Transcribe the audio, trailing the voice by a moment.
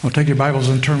Well, take your Bibles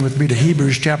and turn with me to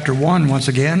Hebrews chapter 1 once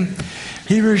again.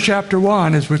 Hebrews chapter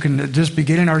 1, as we can just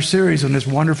begin our series on this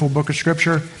wonderful book of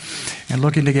Scripture and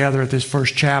looking together at this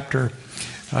first chapter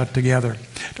together.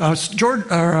 Chuck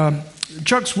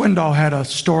Swindoll had a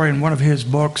story in one of his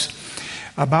books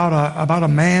about a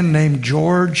man named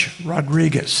George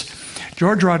Rodriguez.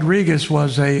 George Rodriguez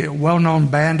was a well-known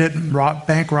bandit,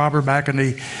 bank robber back in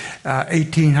the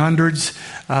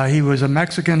 1800s. He was a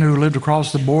Mexican who lived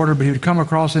across the border, but he would come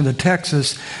across into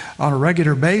Texas on a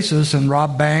regular basis and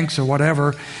rob banks or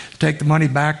whatever, take the money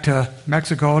back to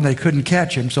Mexico, and they couldn't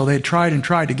catch him. So they tried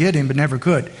to get him, but never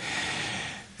could.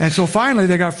 And so finally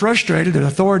they got frustrated, the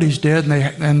authorities did,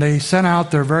 and they sent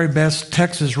out their very best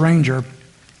Texas Ranger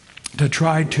to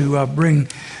try to bring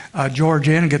George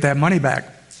in and get that money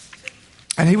back.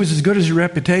 And he was as good as his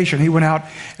reputation. He went out,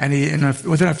 and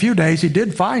within a few days, he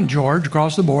did find George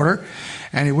across the border.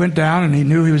 And he went down, and he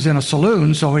knew he was in a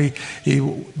saloon. So he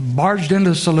barged into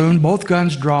the saloon, both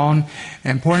guns drawn,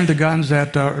 and pointed the guns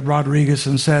at Rodriguez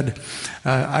and said,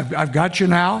 I've got you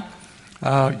now.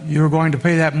 You're going to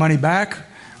pay that money back,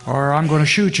 or I'm going to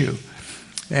shoot you.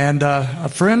 And a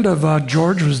friend of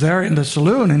George was there in the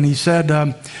saloon, and he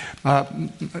said,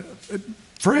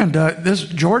 friend, this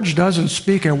George doesn't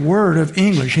speak a word of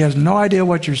English. He has no idea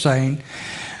what you're saying.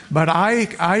 But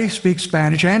I speak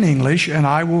Spanish and English, and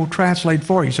I will translate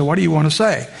for you. So what do you want to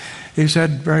say? He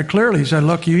said very clearly, he said,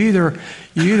 look, you either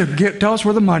tell us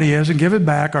where the money is and give it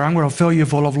back, or I'm going to fill you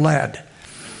full of lead.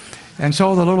 And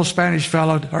so the little Spanish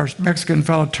fellow, or Mexican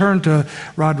fellow, turned to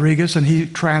Rodriguez, and he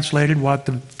translated what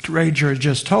the ranger had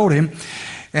just told him.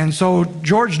 And so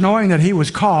George, knowing that he was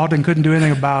caught and couldn't do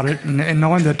anything about it, and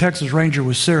knowing the Texas Ranger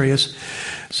was serious,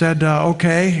 said,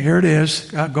 okay, here it is.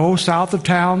 Go south of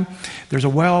town. There's a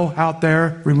well out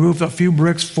there. Remove a few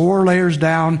bricks 4 layers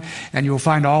down, and you'll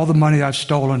find all the money I've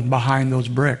stolen behind those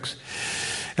bricks.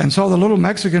 And so the little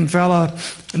Mexican fella,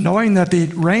 knowing that the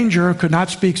ranger could not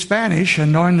speak Spanish,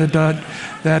 and knowing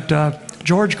that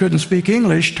George couldn't speak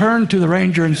English, turned to the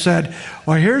ranger and said,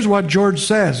 well, here's what George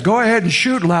says. Go ahead and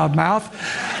shoot, loudmouth.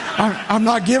 I'm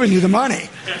not giving you the money.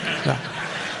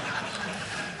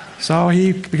 So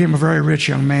he became a very rich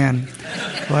young man.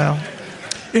 Well,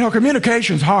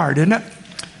 communication's hard, isn't it?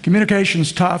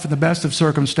 Communication's tough in the best of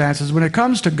circumstances. When it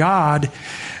comes to God,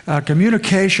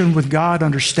 communication with God,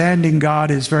 understanding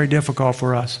God is very difficult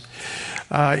for us.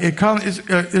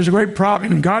 There's a great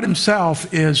problem. God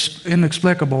himself is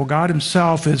inexplicable. God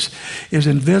himself is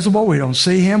invisible. We don't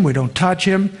see him. We don't touch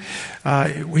him.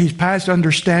 He's past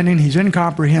understanding. He's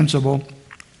incomprehensible.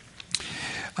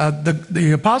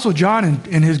 The Apostle John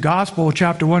in his Gospel,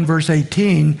 chapter 1, verse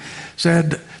 18,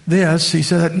 said this. He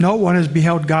said that no one has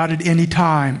beheld God at any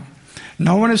time.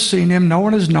 No one has seen him. No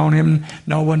one has known him.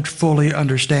 No one fully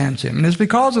understands him. And it's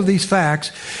because of these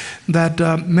facts that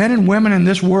men and women in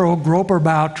this world grope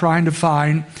about trying to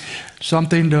find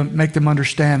something to make them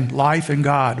understand life and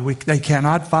God. They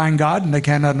cannot find God, and they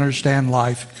cannot understand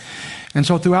life. And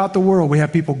so throughout the world, we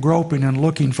have people groping and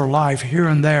looking for life here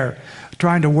and there,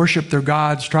 trying to worship their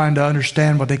gods, trying to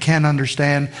understand what they can't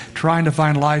understand, trying to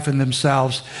find life in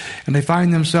themselves. And they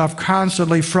find themselves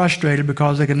constantly frustrated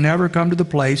because they can never come to the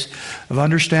place of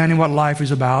understanding what life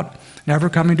is about, never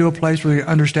coming to a place where they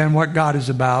understand what God is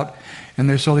about,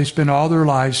 and so they spend all their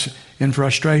lives in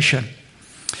frustration.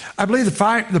 I believe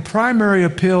the primary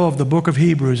appeal of the book of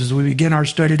Hebrews as we begin our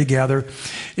study together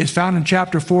is found in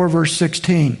chapter 4, verse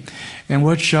 16, in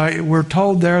which we're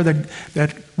told there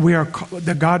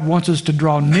that God wants us to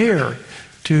draw near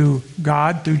to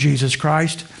God through Jesus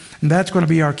Christ, and that's going to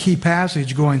be our key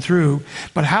passage going through.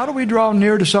 But how do we draw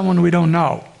near to someone we don't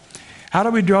know? How do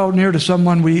we draw near to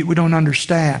someone we don't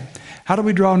understand? How do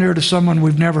we draw near to someone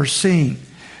we've never seen?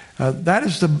 That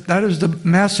is the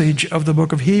message of the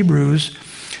book of Hebrews.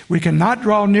 We cannot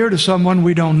draw near to someone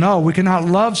we don't know. We cannot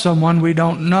love someone we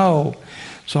don't know.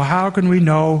 So how can we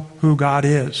know who God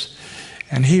is?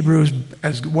 And Hebrews,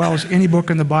 as well as any book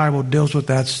in the Bible, deals with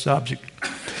that subject.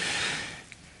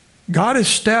 God has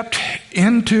stepped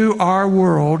into our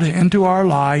world, into our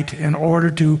light, in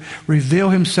order to reveal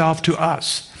himself to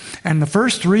us. And the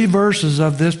first 3 verses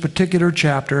of this particular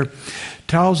chapter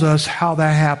tells us how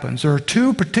that happens. There are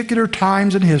 2 particular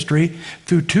times in history,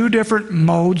 through 2 different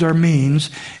modes or means,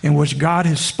 in which God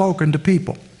has spoken to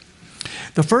people.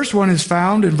 The first one is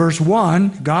found in verse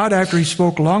 1. God, after he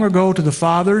spoke long ago to the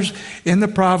fathers, in the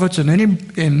prophets, and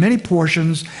in many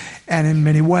portions, and in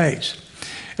many ways.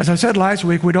 As I said last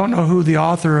week, we don't know who the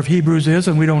author of Hebrews is,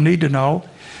 and we don't need to know.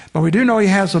 But we do know he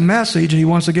has a message he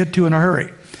wants to get to in a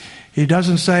hurry. He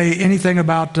doesn't say anything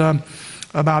about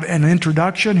about an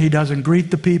introduction. He doesn't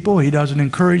greet the people. He doesn't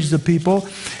encourage the people.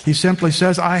 He simply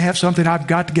says, I have something I've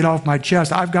got to get off my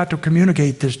chest. I've got to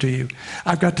communicate this to you.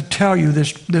 I've got to tell you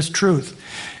this truth.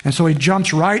 And so he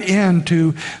jumps right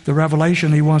into the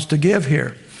revelation he wants to give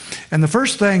here. And the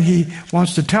first thing he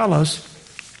wants to tell us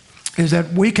is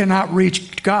that we cannot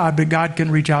reach God, but God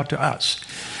can reach out to us.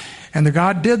 And the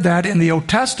God did that in the Old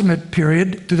Testament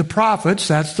period through the prophets.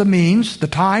 That's the means. The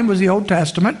time was the Old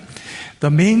Testament.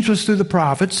 The means was through the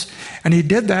prophets. And he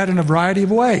did that in a variety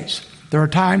of ways. There are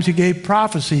times he gave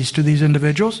prophecies to these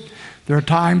individuals. There are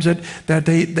times that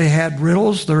they had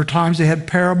riddles. There were times they had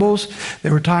parables.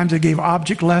 There were times they gave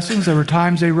object lessons. There were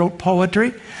times they wrote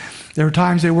poetry. There were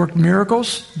times they worked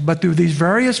miracles. But through these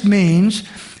various means,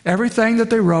 everything that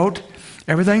they wrote,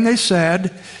 everything they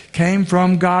said, came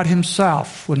from God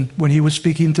himself when he was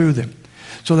speaking through them.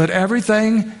 So that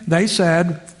everything they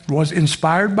said was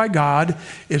inspired by God,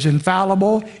 is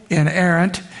infallible,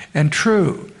 inerrant, and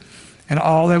true. And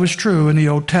all that was true in the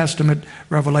Old Testament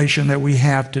revelation that we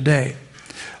have today.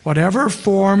 Whatever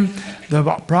form, the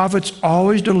prophets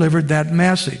always delivered that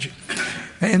message.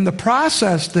 In the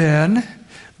process then,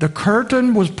 the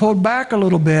curtain was pulled back a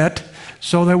little bit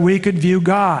so that we could view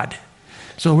God,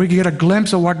 so we could get a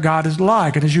glimpse of what God is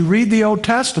like. And as you read the Old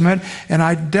Testament, and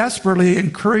I desperately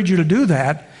encourage you to do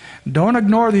that, don't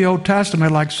ignore the Old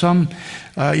Testament like some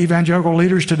evangelical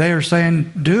leaders today are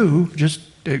saying do.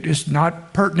 It's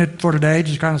not pertinent for today.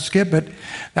 Just kind of skip it.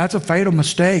 That's a fatal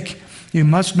mistake. You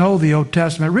must know the Old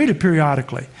Testament. Read it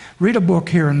periodically. Read a book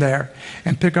here and there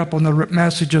and pick up on the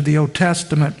message of the Old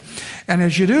Testament. And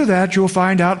as you do that, you'll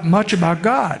find out much about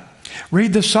God.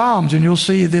 Read the Psalms and you'll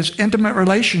see this intimate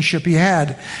relationship he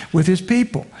had with his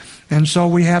people. And so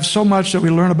we have so much that we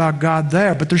learn about God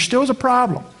there. But there still is a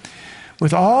problem.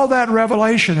 With all that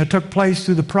revelation that took place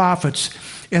through the prophets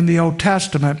in the Old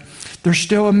Testament, there's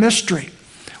still a mystery.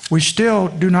 We still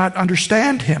do not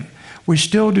understand him. We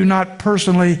still do not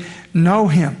personally know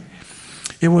him.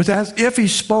 It was as if he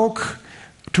spoke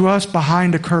to us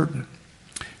behind a curtain.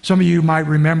 Some of you might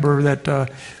remember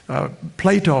that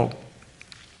Plato,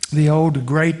 the old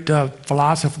great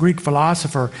Greek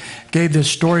philosopher, gave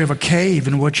this story of a cave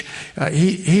in which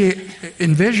he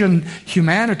envisioned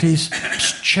humanity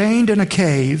chained in a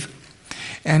cave.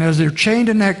 And as they're chained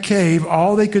in that cave,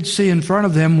 all they could see in front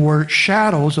of them were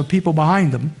shadows of people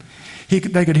behind them.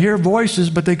 They could hear voices,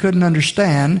 but they couldn't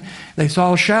understand. They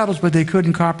saw shadows, but they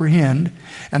couldn't comprehend.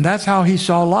 And that's how he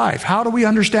saw life. How do we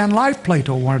understand life,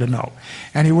 Plato wanted to know.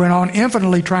 And he went on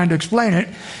infinitely trying to explain it,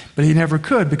 but he never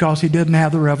could because he didn't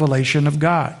have the revelation of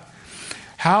God.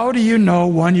 How do you know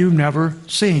one you've never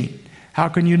seen? How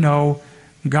can you know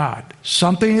God?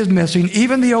 Something is missing.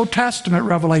 Even the Old Testament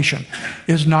revelation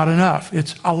is not enough.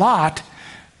 It's a lot,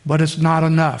 but it's not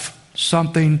enough.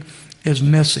 Something is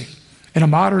missing. In a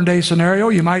modern day scenario,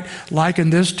 you might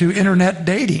liken this to internet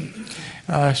dating.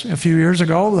 A few years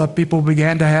ago, people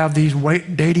began to have these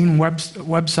dating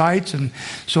websites and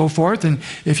so forth. And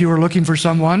if you were looking for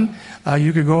someone,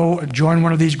 you could go join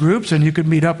one of these groups and you could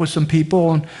meet up with some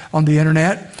people on the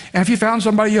internet. And if you found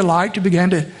somebody you liked, you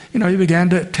began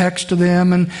to text to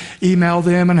them and email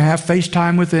them and have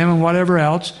FaceTime with them and whatever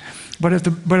else. But if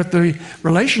the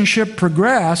relationship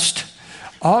progressed,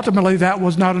 ultimately that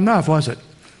was not enough, was it?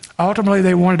 Ultimately,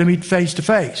 they wanted to meet face to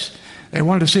face. They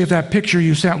wanted to see if that picture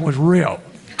you sent was real.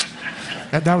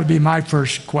 That would be my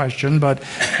first question, but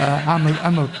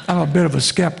I'm a bit of a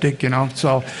skeptic,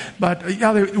 So, but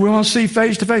yeah, we want to see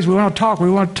face to face. We want to talk.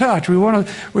 We want to touch. We want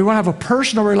to have a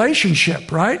personal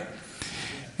relationship, right?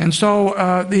 And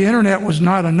so the internet was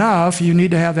not enough. You need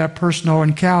to have that personal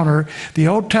encounter. The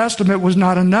Old Testament was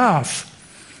not enough.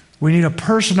 We need a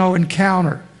personal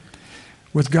encounter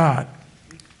with God.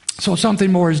 So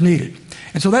something more is needed.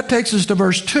 And so that takes us to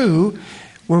verse 2,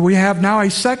 where we have now a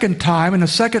second time and a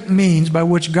second means by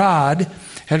which God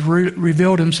has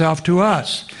revealed himself to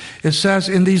us. It says,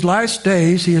 in these last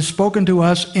days, he has spoken to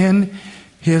us in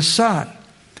his Son.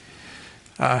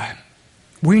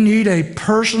 We need a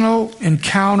personal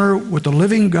encounter with the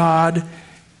living God,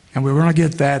 and we're going to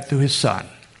get that through his Son,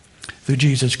 through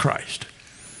Jesus Christ.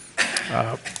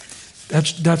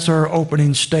 That's our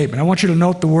opening statement. I want you to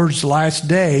note the words last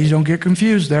days. Don't get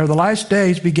confused there. The last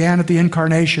days began at the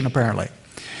incarnation, apparently.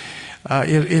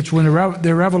 It's when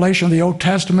the revelation of the Old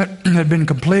Testament had been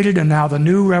completed, and now the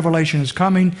new revelation is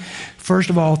coming, first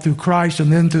of all through Christ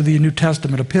and then through the New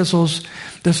Testament epistles.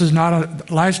 This is not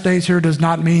last days here does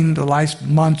not mean the last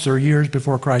months or years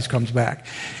before Christ comes back.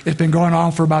 It's been going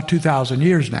on for about 2,000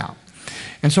 years now.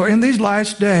 And so in these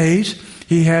last days,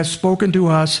 he has spoken to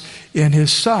us in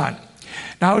his Son.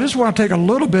 Now, I just want to take a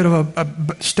little bit of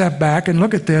a step back and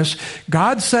look at this.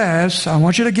 God says, I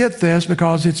want you to get this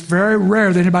because it's very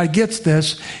rare that anybody gets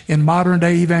this in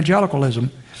modern-day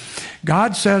evangelicalism.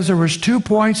 God says there was 2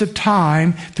 points of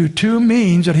time through 2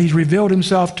 means that he's revealed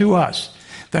himself to us,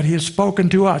 that he has spoken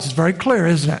to us. It's very clear,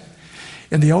 isn't it?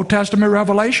 In the Old Testament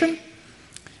revelation,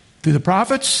 through the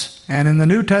prophets, and in the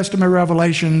New Testament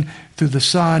revelation, through the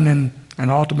Son,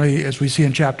 and ultimately, as we see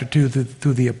in chapter 2,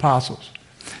 through the apostles.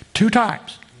 2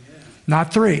 times,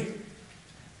 not 3,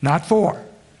 not 4.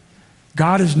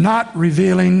 God is not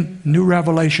revealing new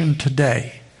revelation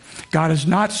today. God is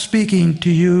not speaking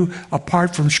to you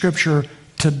apart from Scripture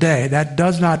today. That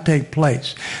does not take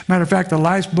place. Matter of fact, the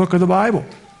last book of the Bible,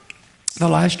 the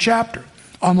last chapter,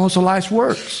 almost the last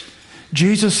words,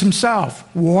 Jesus himself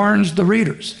warns the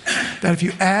readers that if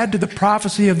you add to the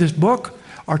prophecy of this book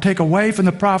or take away from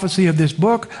the prophecy of this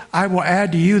book, I will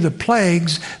add to you the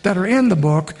plagues that are in the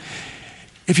book.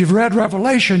 If you've read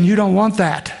Revelation, you don't want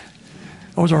that.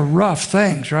 Those are rough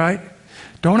things, right?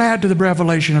 Don't add to the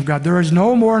revelation of God. There is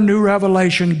no more new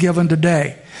revelation given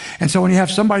today. And so when you have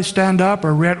somebody stand up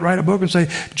or write a book and say,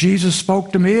 Jesus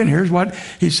spoke to me and here's what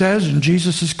he says, and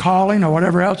Jesus is calling, or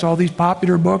whatever else, all these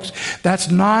popular books, that's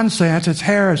nonsense, it's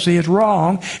heresy, it's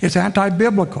wrong, it's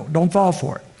anti-biblical. Don't fall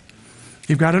for it.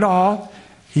 You've got it all.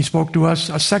 He spoke to us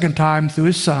a second time through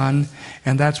his Son,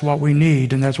 and that's what we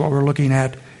need, and that's what we're looking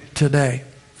at today.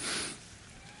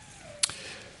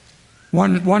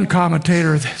 One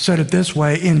commentator said it this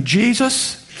way: in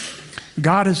Jesus,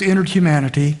 God has entered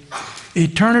humanity.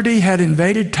 Eternity had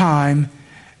invaded time,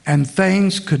 and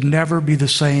things could never be the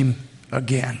same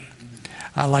again.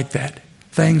 I like that.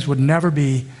 Things would never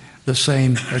be the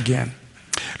same again.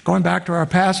 Going back to our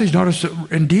passage, notice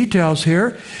in details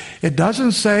here, it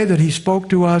doesn't say that he spoke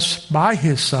to us by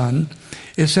his Son.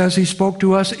 It says he spoke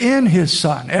to us in his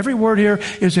Son. Every word here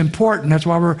is important. That's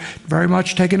why we're very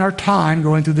much taking our time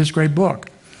going through this great book.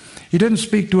 He didn't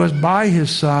speak to us by his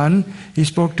Son. He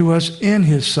spoke to us in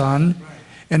his Son.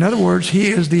 In other words, he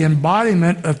is the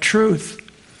embodiment of truth.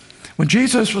 When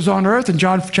Jesus was on earth in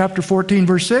John chapter 14,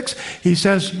 verse 6, he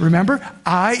says, remember,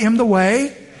 I am the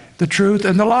way, the truth,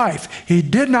 and the life. He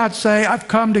did not say, I've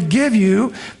come to give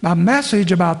you a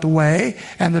message about the way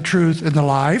and the truth and the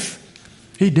life.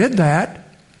 He did that.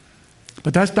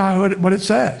 But that's not what it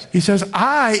says. He says,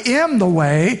 I am the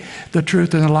way, the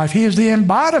truth, and the life. He is the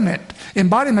embodiment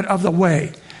of the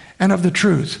way and of the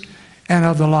truth and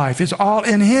of the life. It's all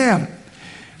in him.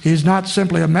 He's not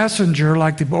simply a messenger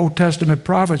like the Old Testament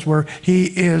prophets were. He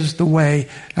is the way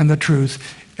and the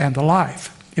truth and the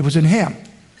life. It was in him.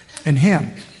 In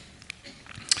him.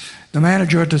 The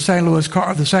manager at the St. Louis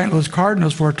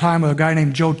Cardinals for a time was a guy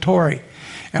named Joe Torre.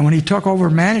 And when he took over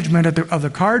management of the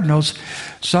Cardinals,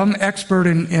 some expert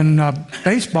in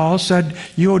baseball said,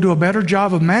 you will do a better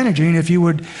job of managing if you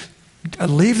would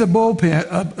leave the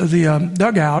bullpen, the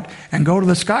dugout, and go to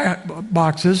the sky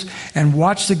boxes and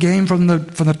watch the game from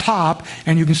the top,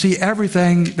 and you can see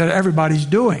everything that everybody's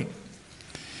doing.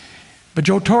 But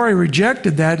Joe Torre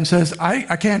rejected that and says,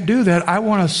 I can't do that. I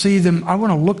want to see them. I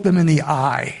want to look them in the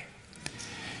eye.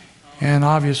 And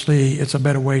obviously, it's a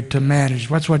better way to manage.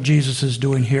 That's what Jesus is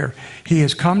doing here. He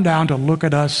has come down to look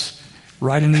at us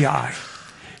right in the eye.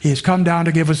 He has come down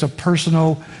to give us a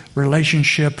personal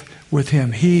relationship with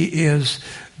him. He is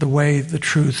the way, the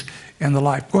truth, and the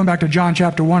life. Going back to John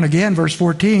chapter 1 again, verse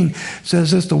 14 says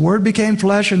this, the Word became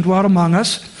flesh and dwelt among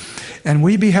us, and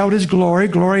we beheld his glory,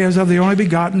 glory as of the only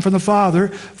begotten from the Father,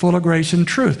 full of grace and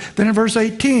truth. Then in verse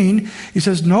 18, he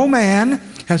says, no man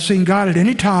has seen God at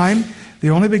any time. The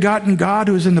only begotten God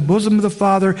who is in the bosom of the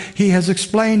Father, he has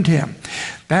explained him.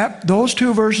 Those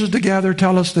two verses together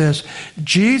tell us this.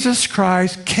 Jesus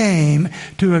Christ came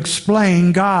to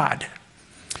explain God.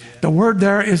 The word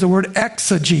there is the word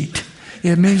exegete.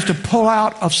 It means to pull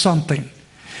out of something.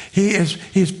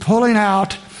 He's pulling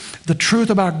out the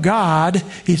truth about God.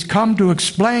 He's come to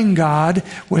explain God.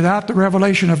 Without the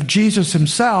revelation of Jesus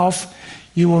himself,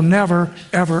 you will never,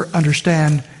 ever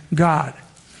understand God.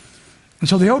 And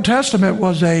so the Old Testament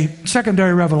was a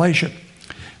secondary revelation,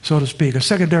 so to speak, a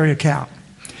secondary account.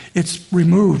 It's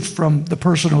removed from the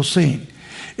personal scene.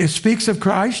 It speaks of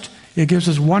Christ. It gives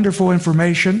us wonderful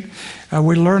information.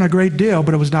 We learn a great deal,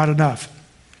 but it was not enough.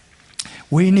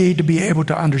 We need to be able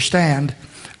to understand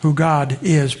who God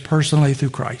is personally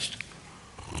through Christ.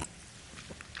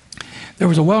 There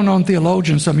was a well-known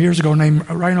theologian some years ago named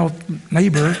Reinhold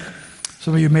Niebuhr.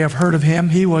 Some of you may have heard of him.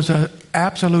 He was an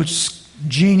absolute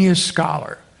genius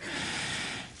scholar.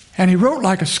 And he wrote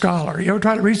like a scholar. You ever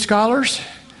try to read scholars?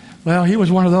 Well, he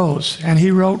was one of those. And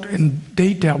he wrote in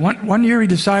detail. One year he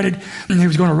decided he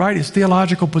was going to write his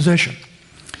theological position.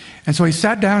 And so he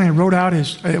sat down and wrote out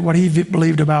what he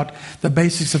believed about the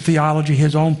basics of theology,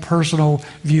 his own personal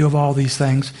view of all these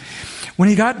things. When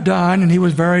he got done, and he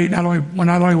was not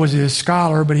only was he a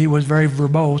scholar, but he was very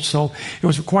verbose, so it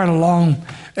was quite a long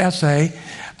essay,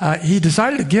 he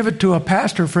decided to give it to a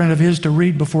pastor friend of his to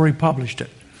read before he published it.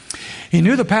 He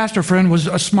knew the pastor friend was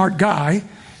a smart guy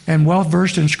and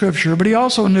well-versed in Scripture, but he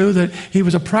also knew that he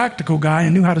was a practical guy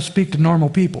and knew how to speak to normal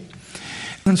people.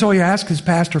 And so he asked his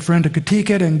pastor friend to critique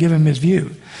it and give him his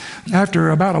view. After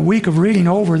about a week of reading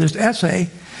over this essay,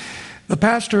 the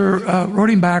pastor wrote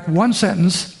him back one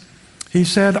sentence. He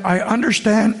said, I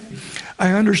understand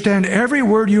every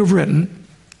word you've written,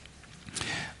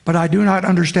 but I do not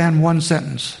understand one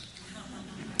sentence.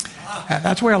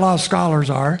 That's the way a lot of scholars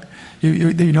are.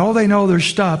 You know they know their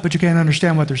stuff, but you can't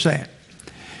understand what they're saying.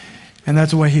 And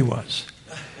that's the way he was.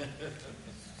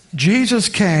 Jesus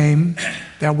came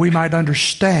that we might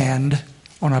understand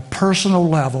on a personal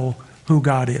level who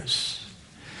God is.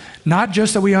 Not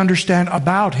just that we understand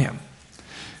about him,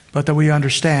 but that we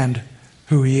understand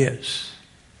who he is.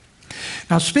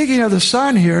 Now, speaking of the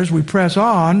Son here, as we press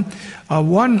on,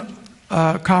 one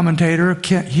commentator,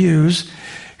 Kent Hughes,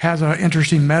 has an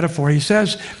interesting metaphor. He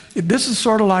says, this is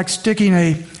sort of like sticking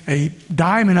a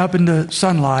diamond up into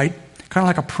sunlight, kind of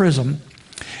like a prism,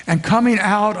 and coming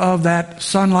out of that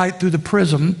sunlight through the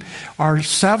prism are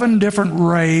 7 different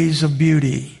rays of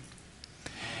beauty.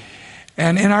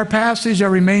 And in our passage that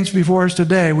remains before us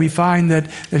today, we find that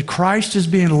Christ is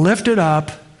being lifted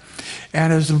up,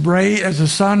 and as the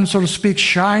sun, so to speak,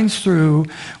 shines through,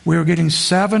 we're getting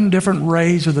 7 different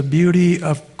rays of the beauty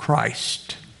of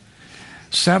Christ.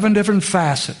 7 different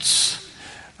facets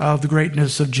of the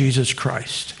greatness of Jesus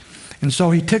Christ. And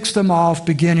so he ticks them off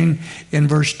beginning in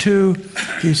verse 2.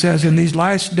 He says, in these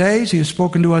last days he has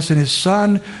spoken to us in his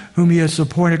Son, whom he has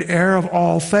appointed heir of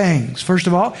all things. First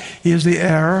of all, he is the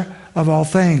heir of all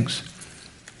things.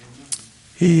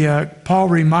 Paul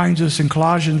reminds us in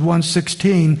Colossians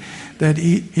 1:16 that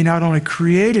he not only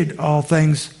created all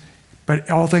things,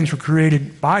 but all things were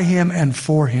created by him and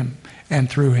for him and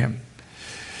through him.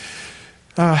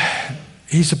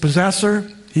 He's the possessor,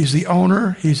 he's the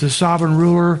owner, he's the sovereign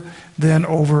ruler, then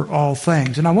over all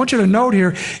things. And I want you to note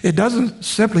here, it doesn't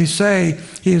simply say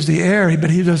he is the heir, but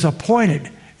he is appointed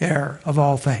heir of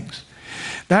all things.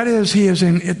 That is,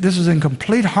 this is in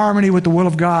complete harmony with the will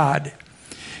of God.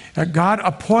 God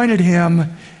appointed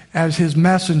him as his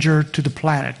messenger to the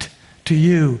planet, to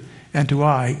you and to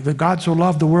I. That God so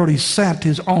loved the world, he sent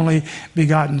his only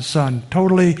begotten Son,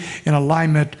 totally in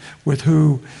alignment with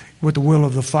the will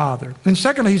of the Father. And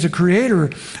secondly, he's a creator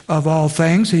of all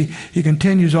things. He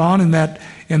continues on in that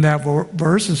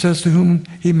verse and says to whom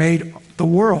he made the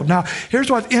world. Now,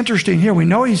 here's what's interesting here. We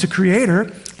know he's a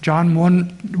creator. John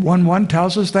 1:1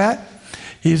 tells us that.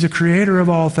 He's a creator of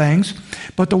all things.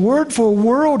 But the word for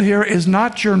world here is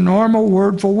not your normal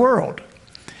word for world.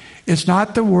 It's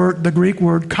not the Greek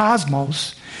word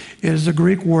cosmos. It is the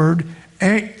Greek word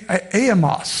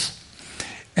aemos.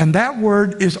 And that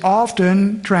word is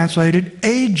often translated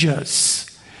ages.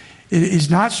 It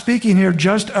is not speaking here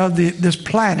just of this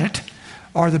planet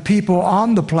or the people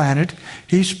on the planet.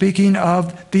 He's speaking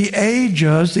of the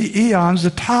ages, the eons,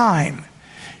 the time.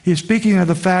 He's speaking of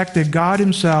the fact that God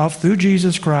himself, through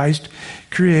Jesus Christ,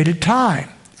 created time.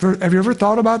 Have you ever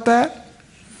thought about that?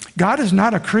 God is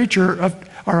not a creature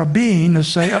or a being, to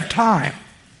say, of time.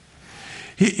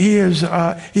 He is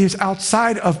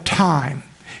outside of time.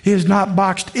 He is not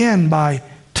boxed in by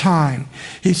time.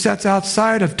 He sets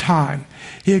outside of time.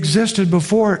 He existed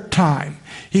before time.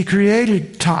 He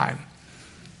created time.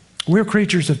 We're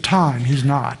creatures of time. He's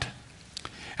not.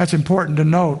 That's important to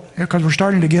note, because we're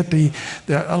starting to get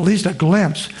at least a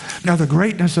glimpse of the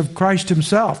greatness of Christ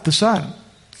himself, the Son.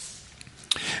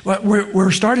 But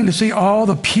we're starting to see all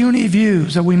the puny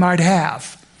views that we might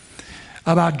have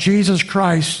about Jesus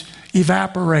Christ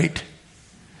evaporate,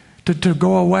 to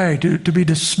go away, to be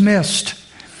dismissed.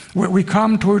 We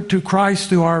come to Christ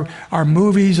through our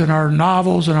movies and our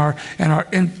novels and our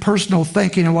personal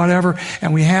thinking and whatever,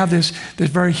 and we have this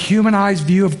very humanized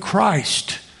view of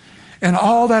Christ. And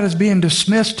all that is being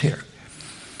dismissed here.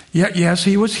 Yet, yes,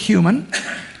 he was human.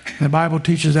 The Bible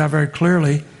teaches that very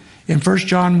clearly. In 1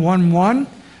 John 1:1,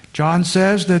 John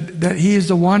says that he is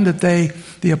the one that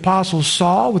the apostles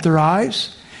saw with their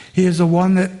eyes. He is the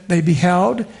one that they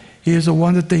beheld. He is the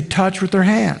one that they touched with their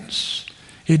hands.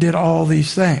 He did all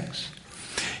these things.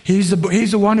 He's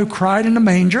the one who cried in the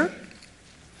manger.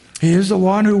 He is the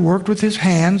one who worked with his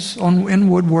hands in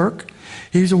woodwork.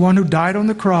 He's the one who died on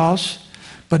the cross.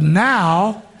 But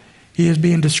now he is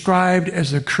being described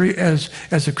as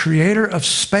the creator of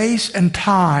space and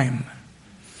time.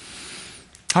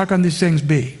 How can these things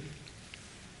be?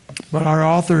 But our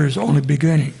author is only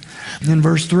beginning. In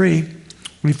verse 3,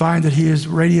 we find that he is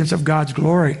radiance of God's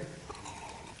glory.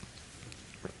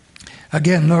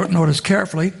 Again, notice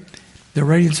carefully the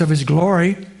radiance of his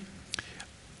glory.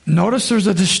 Notice there's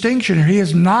a distinction. He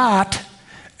is not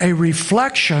a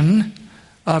reflection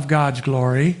of God's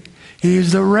glory. He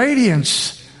is the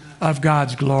radiance of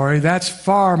God's glory. That's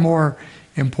far more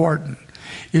important.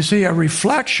 You see, a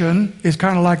reflection is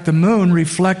kind of like the moon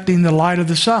reflecting the light of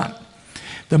the sun.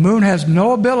 The moon has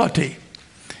no ability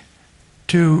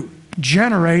to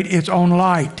generate its own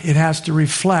light. It has to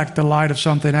reflect the light of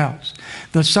something else.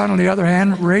 The sun, on the other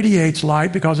hand, radiates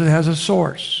light because it has a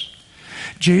source.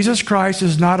 Jesus Christ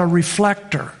is not a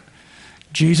reflector.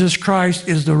 Jesus Christ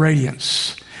is the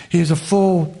radiance. He is a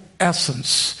full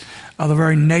essence of the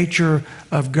very nature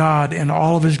of God in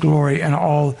all of his glory and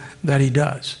all that he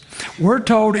does. We're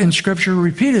told in Scripture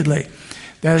repeatedly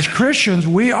that as Christians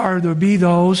we are to be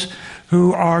those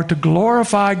who are to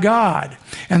glorify God.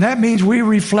 And that means we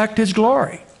reflect his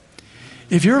glory.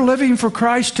 If you're living for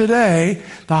Christ today,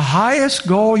 the highest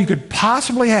goal you could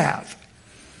possibly have,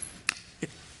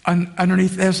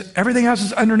 underneath this, everything else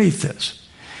is underneath this.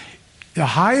 The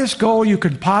highest goal you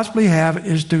could possibly have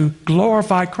is to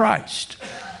glorify Christ.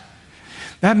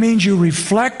 That means you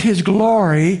reflect his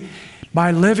glory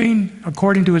by living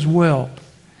according to his will,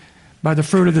 by the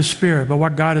fruit of the Spirit, by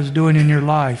what God is doing in your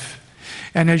life.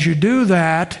 And as you do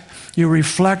that, you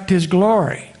reflect his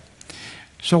glory.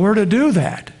 So we're to do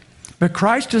that. But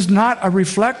Christ is not a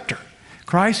reflector.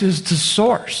 Christ is the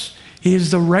source. He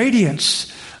is the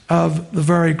radiance of the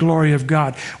very glory of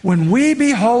God. When we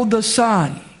behold the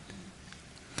Son,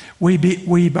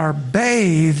 we are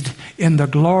bathed in the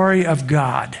glory of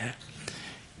God.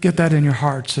 Get that in your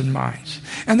hearts and minds.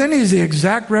 And then he's the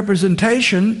exact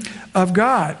representation of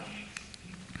God.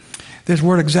 This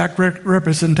word exact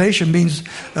representation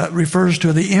refers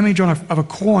to the image of a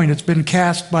coin that's been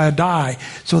cast by a die.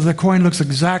 So the coin looks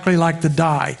exactly like the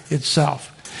die itself.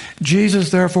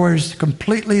 Jesus, therefore, is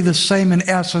completely the same in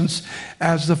essence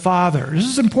as the Father. This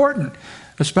is important,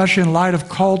 especially in light of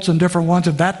cults and different ones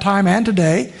of that time and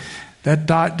today that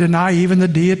deny even the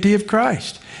deity of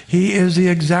Christ. He is the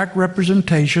exact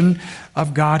representation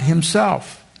of God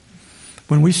himself.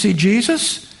 When we see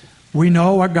Jesus, we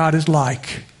know what God is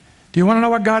like. Do you want to know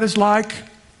what God is like?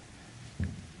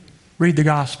 Read the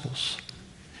Gospels.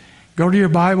 Go to your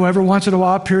Bible every once in a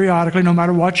while, periodically, no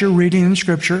matter what you're reading in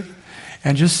Scripture,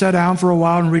 and just sit down for a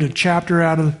while and read a chapter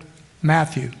out of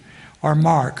Matthew, or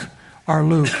Mark, or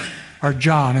Luke, or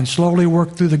John, and slowly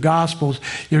work through the Gospels.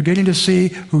 You're getting to see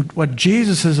what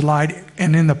Jesus is like,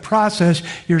 and in the process,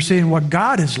 you're seeing what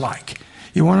God is like.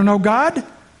 You want to know God?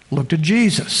 Look to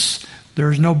Jesus.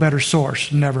 There is no better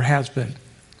source, never has been.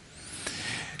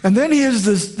 And then he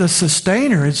is the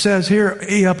sustainer. It says here,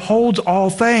 he upholds all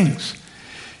things.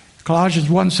 Colossians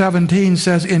 1:17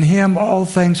 says, in him all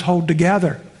things hold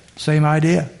together. Same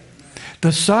idea.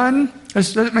 The Son,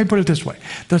 let me put it this way.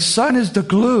 The Son is the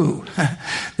glue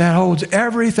that holds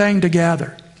everything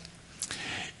together.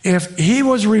 If he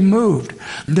was removed,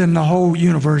 then the whole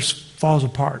universe falls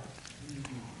apart.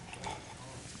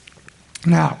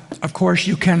 Now, of course,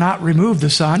 you cannot remove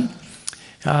the Son.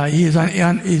 He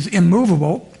is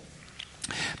immovable.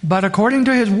 But according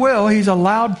to his will, he's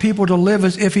allowed people to live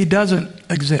as if he doesn't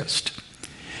exist.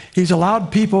 He's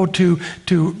allowed people to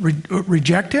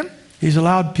reject him. He's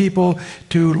allowed people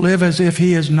to live as if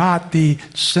he is not the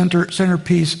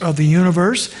centerpiece of the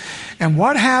universe. And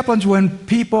what happens when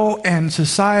people and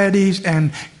societies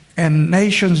and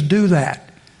nations do that?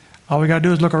 All we got to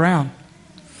do is look around.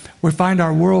 We find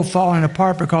our world falling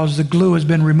apart because the glue has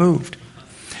been removed.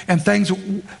 And things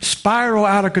spiral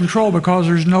out of control because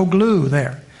there's no glue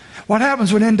there. What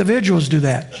happens when individuals do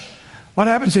that? What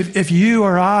happens if you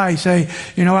or I say,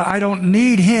 you know what, I don't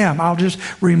need him. I'll just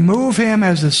remove him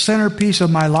as the centerpiece of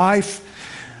my life.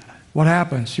 What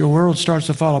happens? Your world starts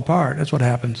to fall apart. That's what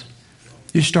happens.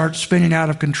 You start spinning out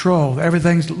of control.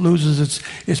 Everything loses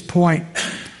its point.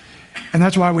 And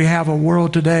that's why we have a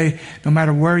world today, no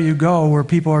matter where you go, where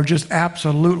people are just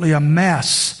absolutely a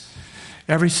mess.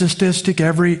 Every statistic,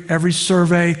 every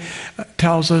survey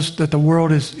tells us that the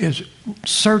world is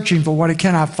searching for what it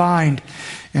cannot find,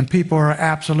 and people are an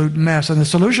absolute mess. And the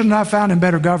solution is not found in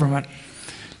better government,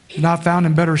 not found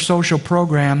in better social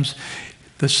programs.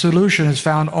 The solution is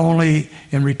found only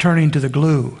in returning to the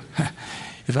glue,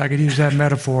 if I could use that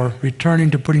metaphor,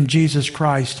 returning to putting Jesus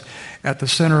Christ at the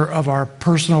center of our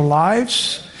personal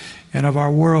lives and of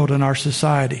our world and our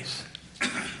societies.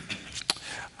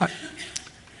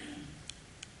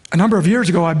 A number of years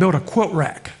ago, I built a quilt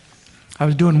rack. I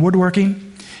was doing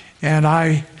woodworking, and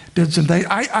I did some things.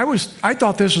 I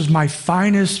thought this was my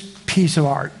finest piece of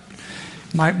art.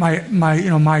 My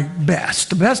best.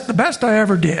 The best I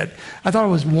ever did. I thought it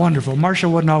was wonderful. Marcia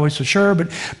wasn't always so sure,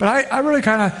 but I really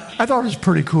I thought it was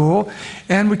pretty cool.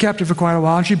 And we kept it for quite a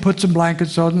while. And she put some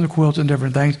blankets on the quilts and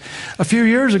different things. A few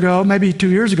years ago, maybe 2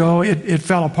 years ago, it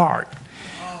fell apart.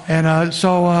 And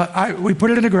so we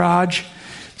put it in the garage,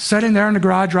 sitting there in the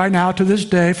garage right now to this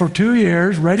day for 2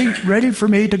 years, ready for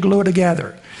me to glue it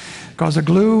together. Because the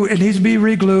glue, it needs to be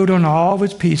re-glued on all of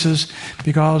its pieces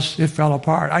because it fell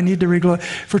apart. I need to re-glue it.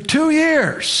 For 2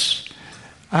 years,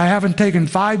 I haven't taken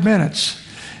 5 minutes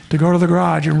to go to the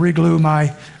garage and re-glue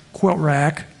my quilt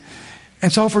rack.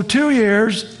 And so for 2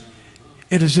 years,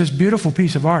 it is this beautiful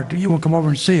piece of art. You will come over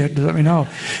and see it, let me know.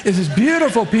 It's this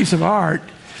beautiful piece of art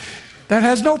that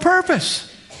has no purpose.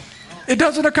 It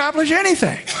doesn't accomplish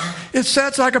anything. It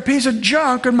sits like a piece of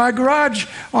junk in my garage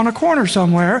on a corner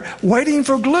somewhere, waiting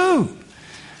for glue.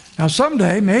 Now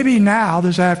someday, maybe now,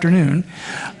 this afternoon,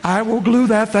 I will glue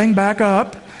that thing back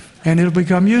up, and it'll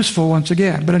become useful once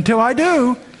again. But until I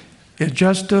do, it's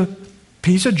just a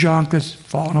piece of junk that's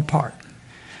fallen apart.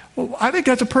 Well, I think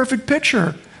that's a perfect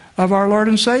picture of our Lord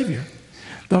and Savior.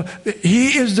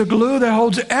 He is the glue that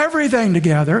holds everything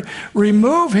together.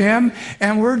 Remove him,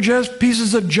 and we're just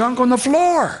pieces of junk on the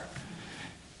floor.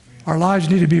 Our lives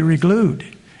need to be re-glued.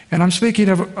 And I'm speaking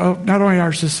of not only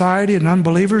our society and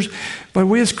unbelievers, but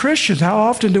we as Christians. How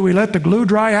often do we let the glue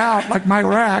dry out, like my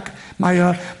rack,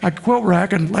 my quilt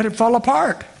rack, and let it fall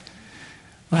apart?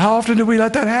 How often do we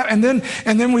let that happen?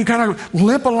 And then we kind of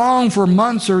limp along for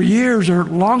months or years or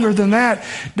longer than that,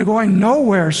 to going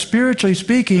nowhere, spiritually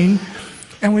speaking.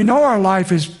 And we know our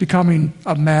life is becoming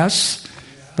a mess,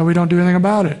 but we don't do anything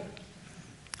about it.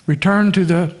 Return to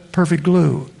the perfect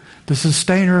glue, the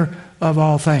sustainer of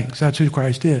all things. That's who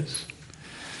Christ is.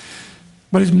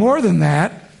 But he's more than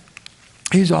that.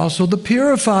 He's also the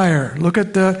purifier. Look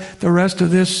at the rest of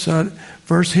this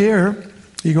verse here.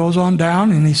 He goes on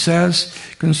down and he says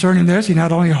concerning this, he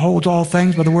not only holds all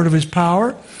things by the word of his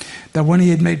power, that when he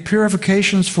had made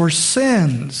purifications for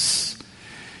sins.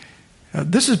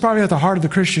 This is probably at the heart of the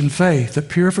Christian faith, the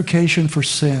purification for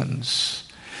sins.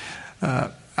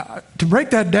 To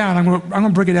break that down, I'm going to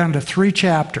break it down into 3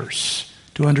 chapters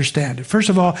to understand it. First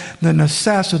of all, the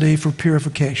necessity for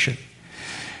purification.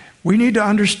 We need to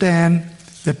understand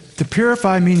that to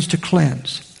purify means to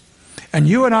cleanse. And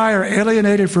you and I are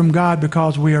alienated from God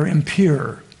because we are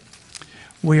impure.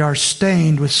 We are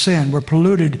stained with sin. We're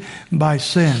polluted by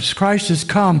sins. Christ has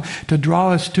come to draw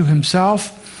us to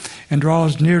himself and draw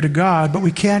us near to God, but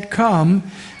we can't come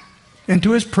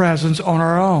into his presence on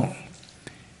our own.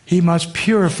 He must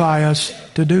purify us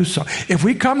to do so. If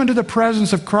we come into the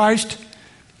presence of Christ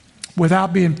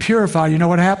without being purified, you know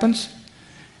what happens?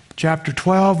 Chapter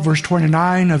 12, verse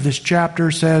 29 of this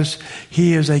chapter says,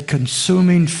 he is a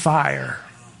consuming fire.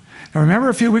 Now remember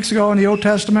a few weeks ago in the Old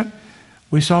Testament,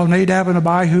 we saw Nadab and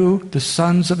Abihu, the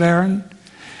sons of Aaron.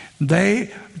 They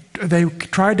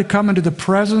tried to come into the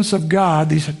presence of God,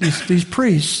 these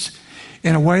priests,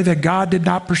 in a way that God did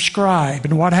not prescribe.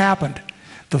 And what happened?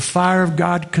 The fire of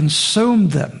God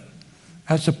consumed them.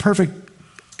 That's a perfect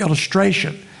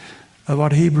illustration of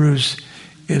what Hebrews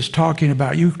is talking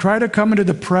about. You try to come into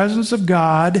the presence of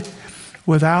God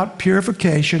without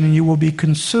purification, and you will be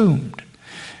consumed.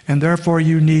 And therefore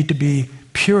you need to be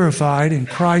purified, and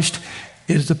Christ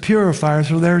is the purifier,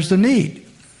 so there's the need.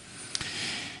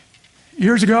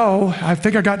 Years ago, I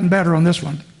think I've gotten better on this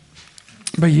one,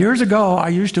 but years ago I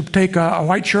used to take a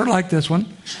white shirt like this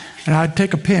one, and I'd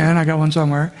take a pen, I got one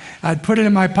somewhere, I'd put it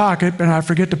in my pocket, and I'd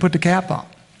forget to put the cap on.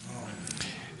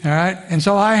 All right, and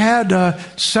so I had I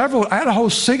had a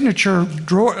whole signature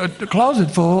drawer,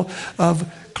 closet full of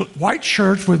white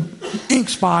shirts with ink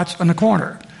spots on the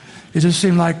corner. It just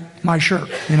seemed like my shirt,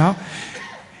 you know.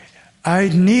 I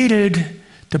needed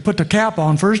to put the cap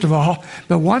on, first of all,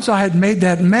 but once I had made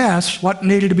that mess, what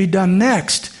needed to be done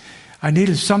next? I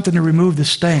needed something to remove the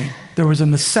stain. There was a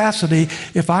necessity.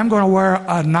 If I'm going to wear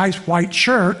a nice white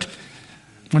shirt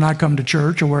when I come to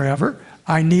church or wherever,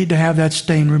 I need to have that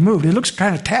stain removed. It looks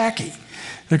kind of tacky.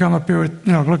 They come up here with,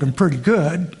 looking pretty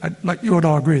good. Like you would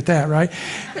all agree with that, right?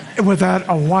 Without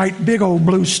a white, big old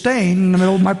blue stain in the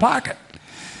middle of my pocket.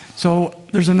 So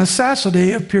there's a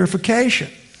necessity of purification.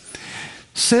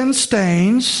 Sin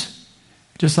stains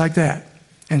just like that.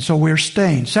 And so we're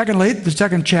stained. Secondly, the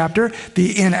second chapter,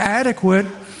 the inadequate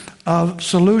of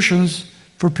solutions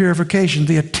for purification.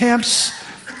 The attempts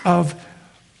of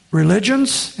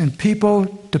religions and people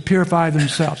to purify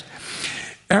themselves.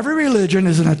 Every religion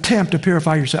is an attempt to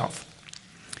purify yourself.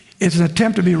 It's an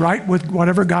attempt to be right with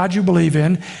whatever God you believe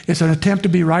in. It's an attempt to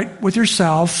be right with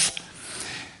yourself.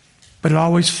 But it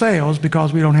always fails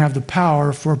because we don't have the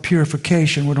power for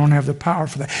purification. We don't have the power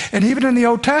for that. And even in the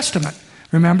Old Testament,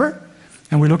 remember?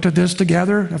 And we looked at this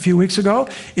together a few weeks ago.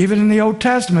 Even in the Old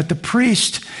Testament, the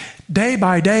priest, day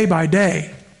by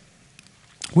day,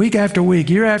 week after week,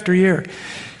 year after year,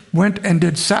 went and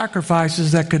did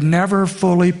sacrifices that could never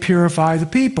fully purify the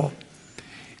people.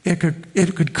 It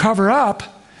could cover up,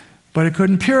 but it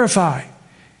couldn't purify.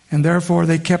 And therefore,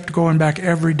 they kept going back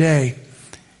every day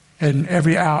and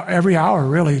every hour,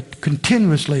 really,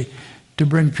 continuously, to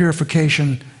bring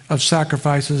purification of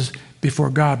sacrifices before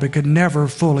God, but could never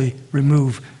fully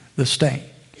remove the stain.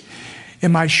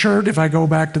 In my shirt, if I go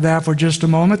back to that for just a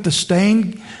moment, the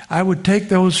stain, I would take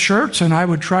those shirts and I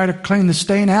would try to clean the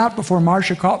stain out before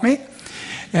Marcia caught me,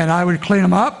 and I would clean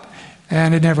them up,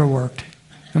 and it never worked.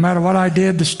 No matter what I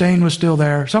did, the stain was still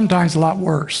there, sometimes a lot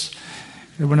worse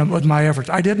with my efforts.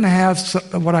 I didn't have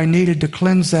what I needed to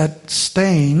cleanse that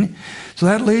stain. So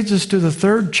that leads us to the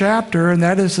third chapter, and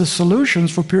that is the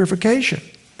solutions for purification.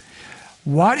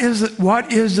 What is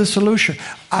the solution?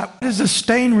 What is the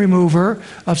stain remover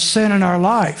of sin in our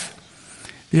life?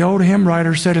 The old hymn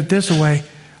writer said it this way: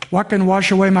 what can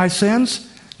wash away my sins?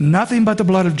 Nothing but the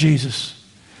blood of Jesus.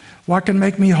 What can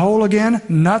make me whole again?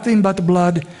 Nothing but the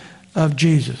blood of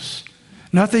Jesus.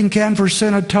 Nothing can for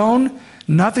sin atone.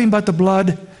 Nothing but the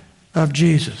blood of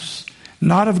Jesus.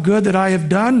 Not of good that I have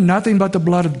done. Nothing but the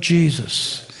blood of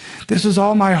Jesus. This is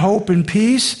all my hope and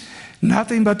peace.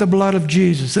 Nothing but the blood of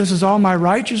Jesus. This is all my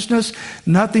righteousness.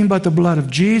 Nothing but the blood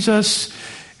of Jesus.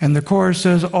 And the chorus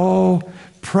says, oh,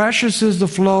 precious is the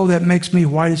flow that makes me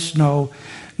white as snow.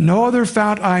 No other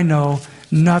fount I know.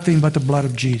 Nothing but the blood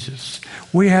of Jesus.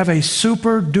 We have a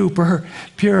super duper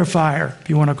purifier, if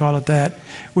you want to call it that.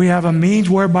 We have a means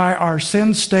whereby our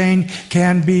sin stain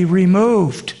can be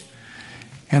removed.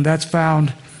 And that's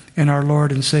found in our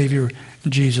Lord and Savior,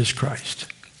 Jesus Christ.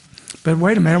 But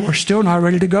wait a minute, we're still not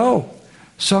ready to go.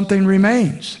 Something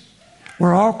remains.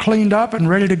 We're all cleaned up and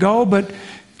ready to go, but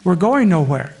we're going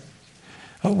nowhere.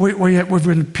 We've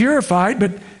been purified,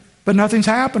 but nothing's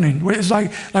happening. It's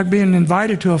like being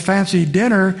invited to a fancy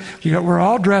dinner. We're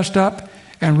all dressed up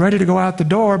and ready to go out the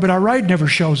door, but our ride never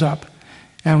shows up.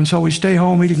 And so we stay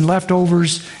home eating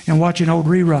leftovers and watching old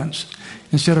reruns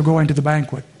instead of going to the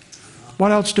banquet.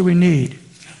 What else do we need?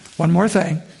 One more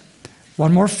thing.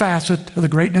 One more facet of the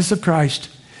greatness of Christ.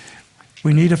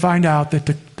 We need to find out that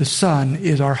the Son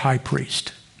is our high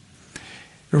priest.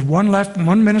 There's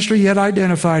one ministry yet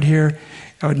identified here.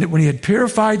 When he had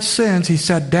purified sins, he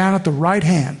sat down at the right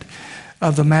hand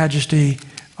of the Majesty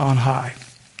on high.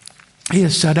 He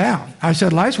has sat down. I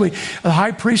said last week, the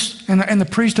high priest and the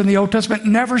priest in the Old Testament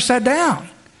never sat down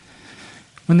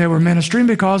when they were ministering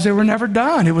because they were never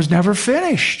done. It was never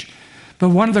finished. But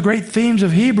one of the great themes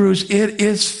of Hebrews, it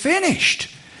is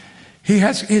finished.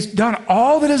 He's done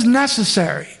all that is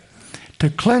necessary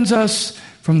to cleanse us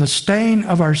from the stain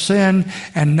of our sin,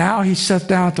 and now he sits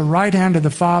down at the right hand of the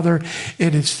Father.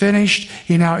 It is finished.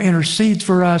 He now intercedes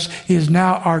for us. He is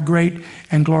now our great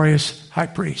and glorious high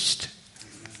priest.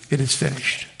 It is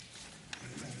finished.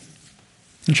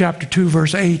 In chapter 2,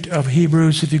 verse 8 of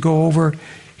Hebrews, if you go over,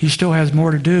 he still has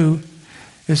more to do.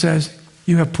 It says,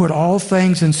 you have put all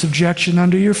things in subjection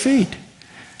under your feet.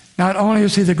 Not only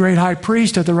is he the great high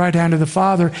priest at the right hand of the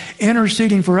Father,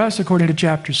 interceding for us according to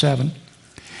chapter 7,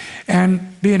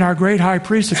 and being our great high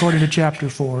priest according to chapter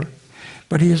 4,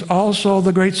 but he is also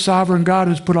the great sovereign God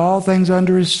who's put all things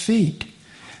under his feet.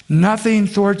 Nothing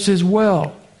thwarts his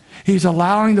will. He's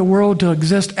allowing the world to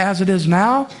exist as it is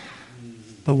now,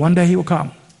 but one day he will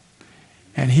come,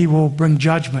 and he will bring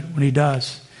judgment when he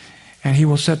does, and he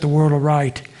will set the world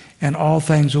aright, and all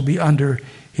things will be under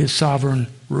his sovereign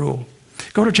rule.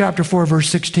 Go to chapter 4, verse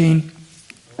 16.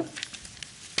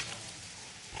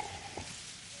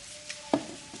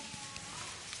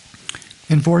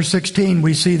 In 4:16,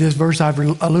 we see this verse I've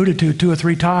alluded to 2 or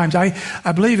 3 times. I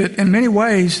believe it in many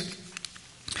ways.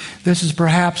 This is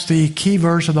perhaps the key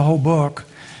verse of the whole book.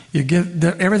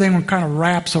 Everything kind of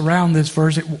wraps around this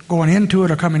verse, going into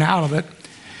it or coming out of it.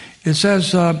 It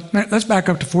says, let's back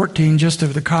up to 14 just to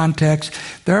the context.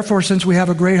 Therefore, since we have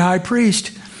a great high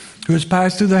priest who has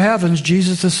passed through the heavens,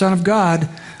 Jesus the Son of God,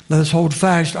 let us hold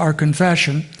fast our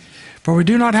confession. For we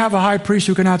do not have a high priest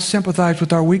who cannot sympathize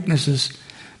with our weaknesses,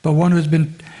 but one who has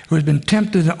been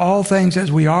tempted in all things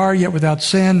as we are, yet without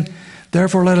sin.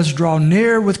 Therefore, let us draw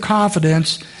near with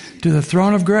confidence to the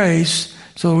throne of grace,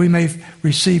 so that we may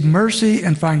receive mercy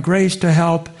and find grace to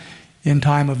help in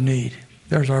time of need.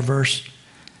 There's our verse.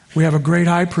 We have a great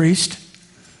high priest,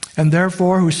 and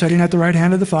therefore, who's sitting at the right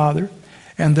hand of the Father,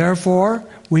 and therefore,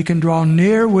 we can draw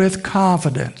near with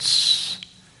confidence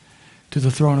to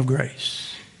the throne of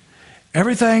grace.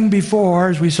 Everything before,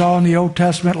 as we saw in the Old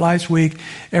Testament last week,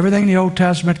 everything in the Old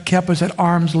Testament kept us at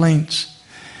arm's length.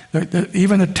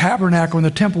 Even the tabernacle and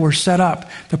the temple were set up.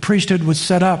 The priesthood was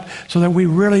set up so that we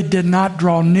really did not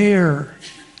draw near.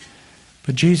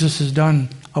 But Jesus has done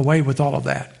away with all of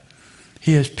that.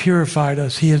 He has purified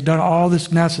us. He has done all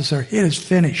that's necessary. It is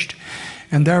finished.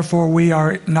 And therefore we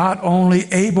are not only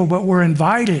able, but we're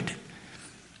invited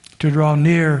to draw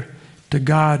near to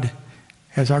God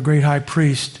as our great high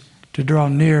priest, to draw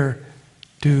near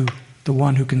to the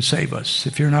one who can save us.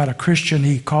 If you're not a Christian,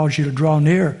 he calls you to draw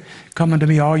near. Come unto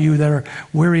me, all you that are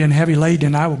weary and heavy laden,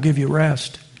 and I will give you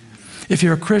rest. If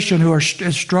you're a Christian who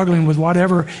is struggling with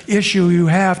whatever issue you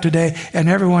have today, and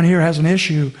everyone here has an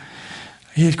issue,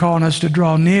 he's calling us to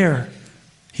draw near.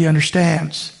 He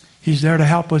understands. He's there to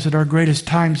help us at our greatest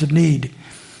times of need.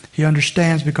 He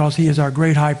understands because he is our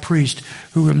great high priest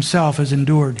who himself has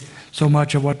endured so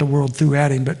much of what the world threw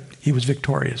at him, but he was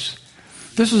victorious.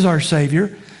 This is our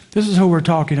Savior. This is who we're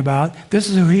talking about. This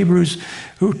is who Hebrews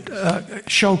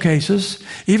showcases.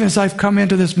 Even as I've come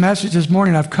into this message this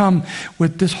morning, I've come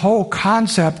with this whole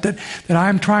concept that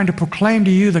I'm trying to proclaim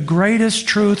to you the greatest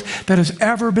truth that has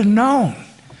ever been known.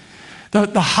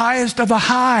 The highest of the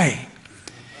high.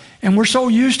 And we're so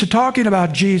used to talking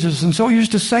about Jesus and so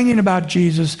used to singing about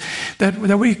Jesus that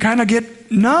we kind of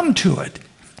get numb to it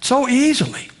so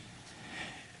easily.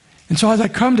 And so as I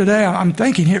come today, I'm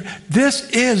thinking here, this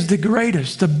is the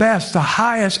greatest, the best, the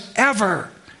highest ever.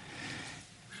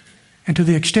 And to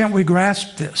the extent we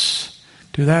grasp this,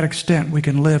 to that extent we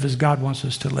can live as God wants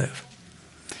us to live.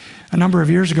 A number of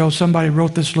years ago, somebody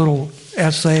wrote this little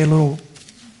essay, a little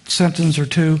sentence or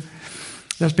two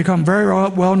that's become very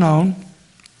well known.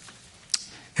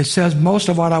 It says most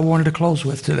of what I wanted to close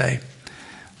with today.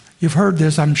 You've heard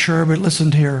this, I'm sure, but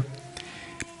listen here.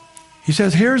 He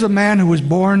says, here's a man who was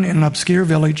born in an obscure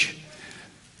village,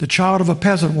 the child of a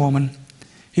peasant woman.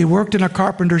 He worked in a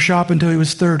carpenter shop until he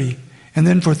was 30, and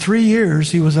then for 3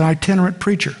 years he was an itinerant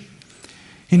preacher.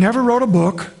 He never wrote a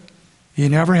book. He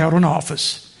never held an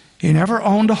office. He never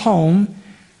owned a home.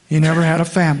 He never had a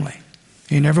family.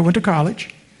 He never went to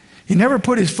college. He never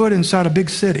put his foot inside a big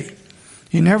city.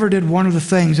 He never did one of the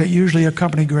things that usually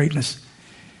accompany greatness.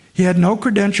 He had no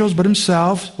credentials but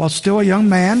himself. While still a young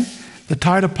man, the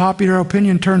tide of popular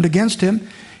opinion turned against him.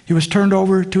 He was turned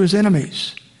over to his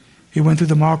enemies. He went through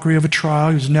the mockery of a trial.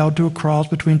 He was nailed to a cross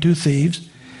between two thieves.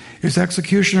 His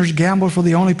executioners gambled for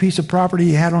the only piece of property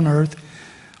he had on earth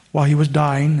while he was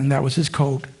dying, and that was his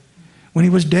coat. When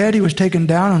he was dead, he was taken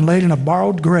down and laid in a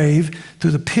borrowed grave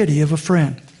through the pity of a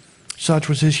friend. Such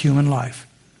was his human life.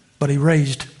 But he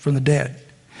raised from the dead.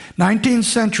 19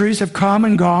 centuries have come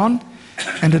and gone,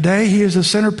 and today he is the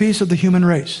centerpiece of the human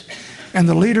race and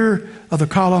the leader of the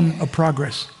column of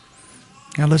progress.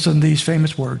 And listen to these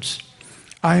famous words.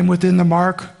 I am within the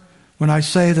mark when I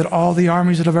say that all the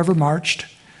armies that have ever marched,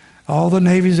 all the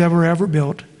navies that were ever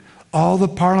built, all the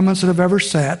parliaments that have ever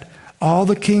sat, all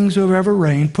the kings who have ever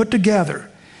reigned, put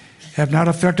together, have not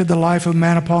affected the life of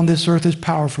man upon this earth as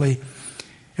powerfully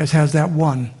as has that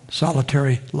one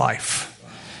solitary life.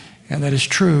 And that is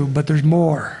true, but there's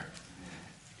more.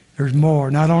 There's more.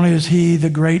 Not only is he the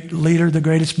great leader, the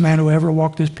greatest man who ever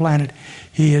walked this planet,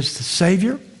 he is the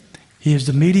Savior, he is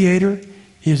the mediator,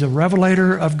 he is a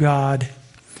revelator of God,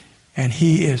 and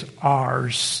he is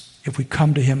ours if we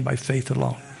come to him by faith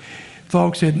alone.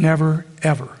 Folks, it never,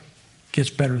 ever gets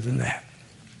better than that.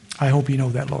 I hope you know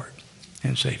that, Lord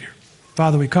and Savior.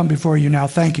 Father, we come before you now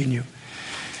thanking you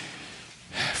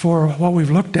for what we've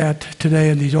looked at today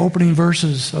in these opening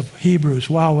verses of Hebrews.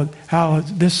 Wow, how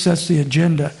this sets the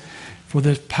agenda for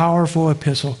this powerful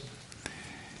epistle.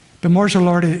 But more so,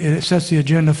 Lord, it sets the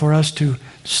agenda for us to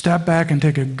step back and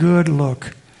take a good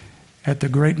look at the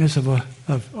greatness of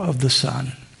the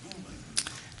Son.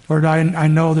 Lord, I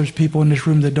know there's people in this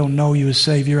room that don't know you as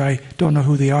Savior. I don't know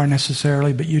who they are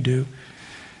necessarily, but you do.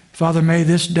 Father, may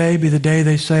this day be the day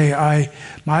they say,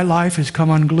 my life has come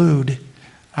unglued.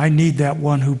 I need that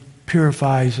one who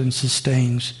purifies and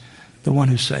sustains, the one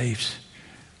who saves.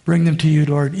 Bring them to you,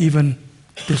 Lord, even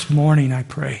this morning, I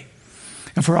pray.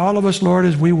 And for all of us, Lord,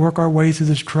 as we work our way through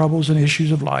these troubles and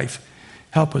issues of life,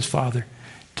 help us, Father,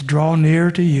 to draw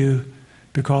near to you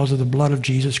because of the blood of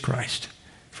Jesus Christ.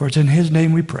 For it's in his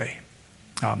name we pray.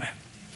 Amen.